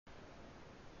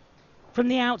From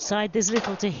the outside, there's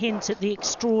little to hint at the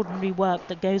extraordinary work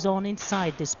that goes on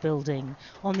inside this building.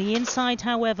 On the inside,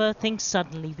 however, things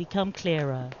suddenly become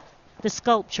clearer. The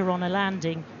sculpture on a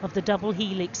landing of the double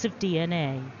helix of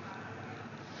DNA.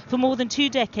 For more than 2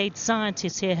 decades,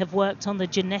 scientists here have worked on the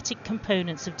genetic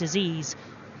components of disease,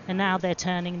 and now they're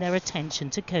turning their attention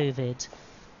to COVID.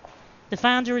 The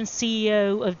founder and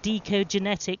CEO of Decode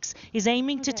Genetics is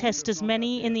aiming to test as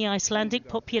many in the Icelandic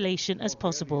population as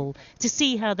possible to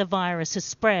see how the virus has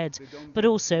spread, but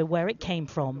also where it came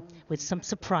from, with some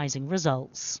surprising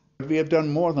results. We have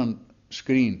done more than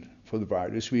screen for the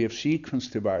virus. We have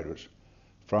sequenced the virus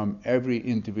from every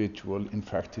individual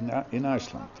infected in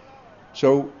Iceland.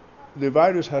 So the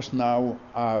virus has now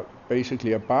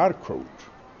basically a barcode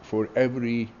for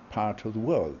every part of the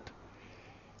world.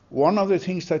 One of the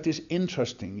things that is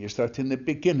interesting is that in the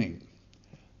beginning,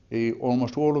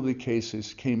 almost all of the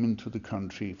cases came into the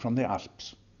country from the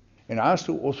Alps. And as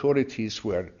the authorities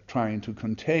were trying to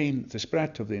contain the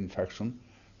spread of the infection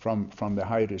from the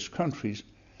high-risk countries,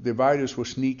 the virus was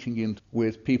sneaking in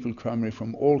with people coming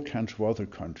from all kinds of other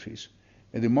countries.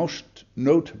 And the most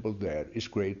notable there is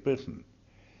Great Britain.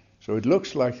 So it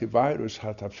looks like the virus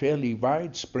had a fairly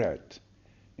wide spread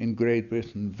in Great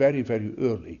Britain very, very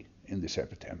early in this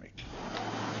epidemic.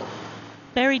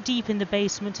 Buried deep in the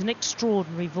basement, an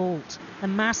extraordinary vault, a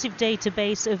massive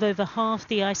database of over half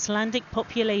the Icelandic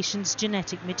population's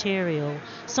genetic material,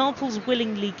 samples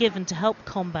willingly given to help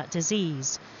combat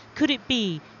disease. Could it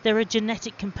be there are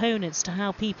genetic components to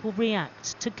how people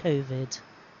react to COVID?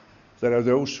 There are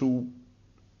those who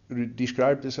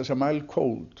describe this as a mild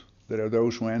cold. There are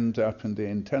those who end up in the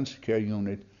intensive care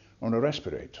unit on a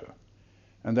respirator.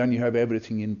 And then you have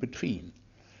everything in between.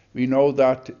 We know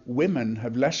that women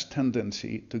have less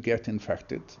tendency to get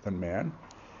infected than men,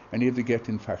 and if they get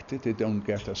infected, they don't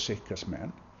get as sick as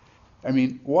men. I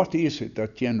mean, what is it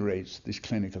that generates this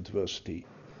clinical diversity?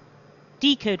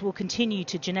 Decode will continue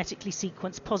to genetically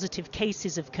sequence positive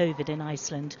cases of COVID in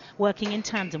Iceland, working in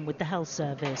tandem with the health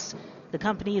service. The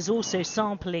company is also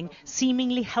sampling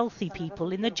seemingly healthy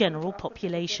people in the general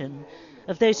population.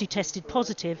 Of those who tested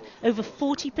positive, over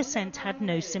 40% had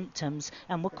no symptoms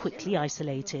and were quickly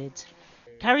isolated.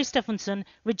 Kari Stefansson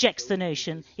rejects the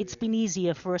notion it's been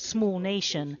easier for a small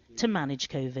nation to manage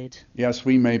COVID. Yes,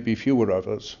 we may be fewer of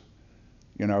us,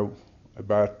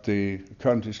 but the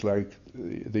countries like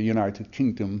the United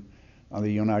Kingdom and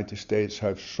the United States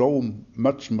have so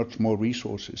much more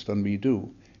resources than we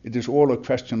do. It is all a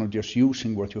question of just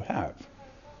using what you have.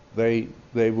 They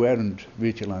weren't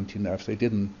vigilant enough. They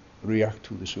didn't react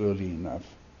to this early enough.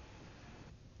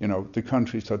 The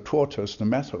countries that taught us the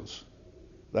methods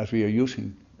that we are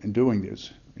using in doing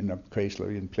this, in a place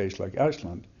like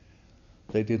Iceland,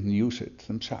 they didn't use it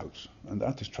themselves, and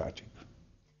that is tragic.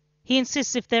 He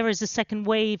insists if there is a second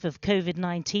wave of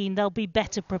COVID-19, they'll be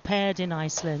better prepared in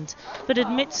Iceland, but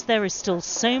admits there is still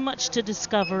so much to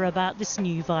discover about this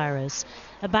new virus,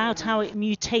 about how it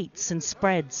mutates and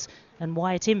spreads, and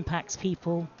why it impacts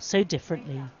people so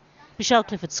differently. Michelle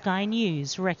Clifford, Sky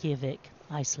News, Reykjavik,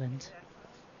 Iceland.